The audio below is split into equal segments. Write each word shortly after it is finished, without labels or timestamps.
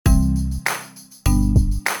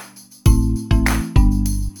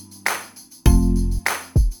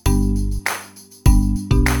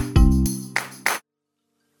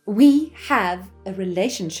We have a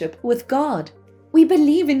relationship with God. We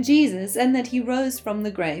believe in Jesus and that He rose from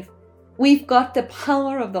the grave. We've got the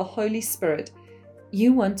power of the Holy Spirit.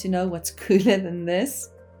 You want to know what's cooler than this?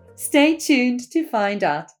 Stay tuned to find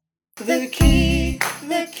out. The key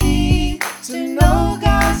to know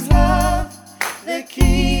God's love. The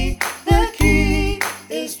key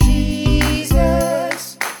is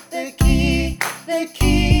Jesus. The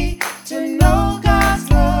key to know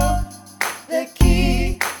God's love. The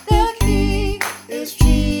key is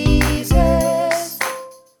Jesus.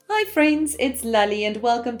 Hi friends, it's Lally and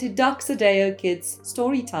welcome to Doxodeo Kids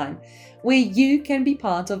Storytime, where you can be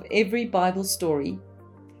part of every Bible story.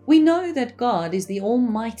 We know that God is the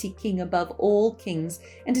Almighty King above all kings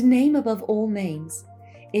and a name above all names.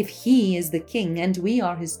 If He is the King and we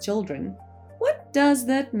are His children, what does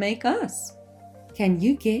that make us? Can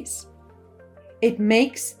you guess? It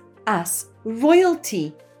makes us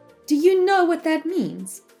royalty. Do you know what that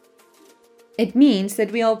means? It means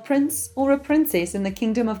that we are a prince or a princess in the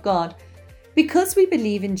kingdom of God. Because we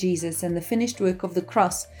believe in Jesus and the finished work of the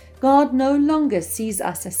cross, God no longer sees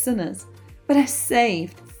us as sinners, but as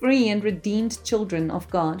saved, free and redeemed children of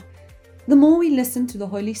God. The more we listen to the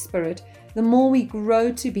Holy Spirit, the more we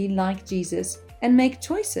grow to be like Jesus and make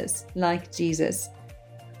choices like Jesus.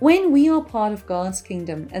 When we are part of God's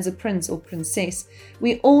kingdom as a prince or princess,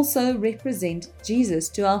 we also represent Jesus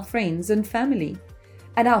to our friends and family,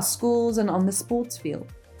 at our schools and on the sports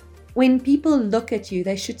field. When people look at you,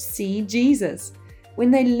 they should see Jesus.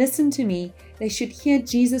 When they listen to me, they should hear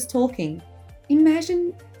Jesus talking.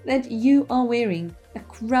 Imagine that you are wearing a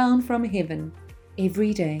crown from heaven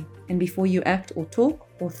every day, and before you act or talk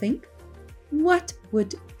or think, what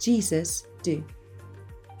would Jesus do?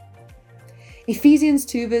 Ephesians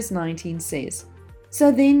 2 verse 19 says,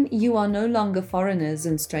 "So then you are no longer foreigners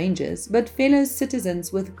and strangers, but fellow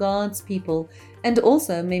citizens with God's people and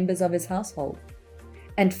also members of His household."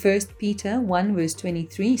 And 1 Peter 1 verse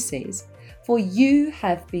 23 says, "For you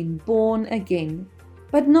have been born again,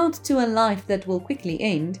 but not to a life that will quickly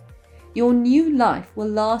end. Your new life will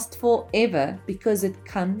last forever because it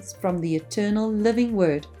comes from the eternal living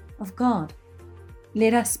Word of God."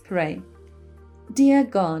 Let us pray. Dear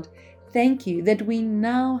God, thank you that we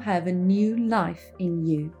now have a new life in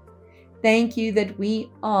you. Thank you that we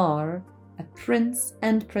are a prince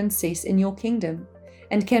and princess in your kingdom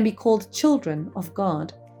and can be called children of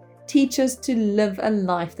God. Teach us to live a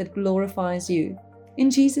life that glorifies you. In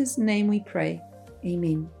Jesus' name we pray.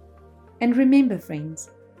 Amen. And remember, friends,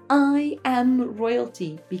 I am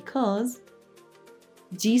royalty because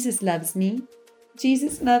Jesus loves me,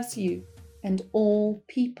 Jesus loves you, and all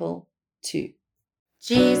people too.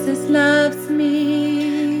 Jesus loves me,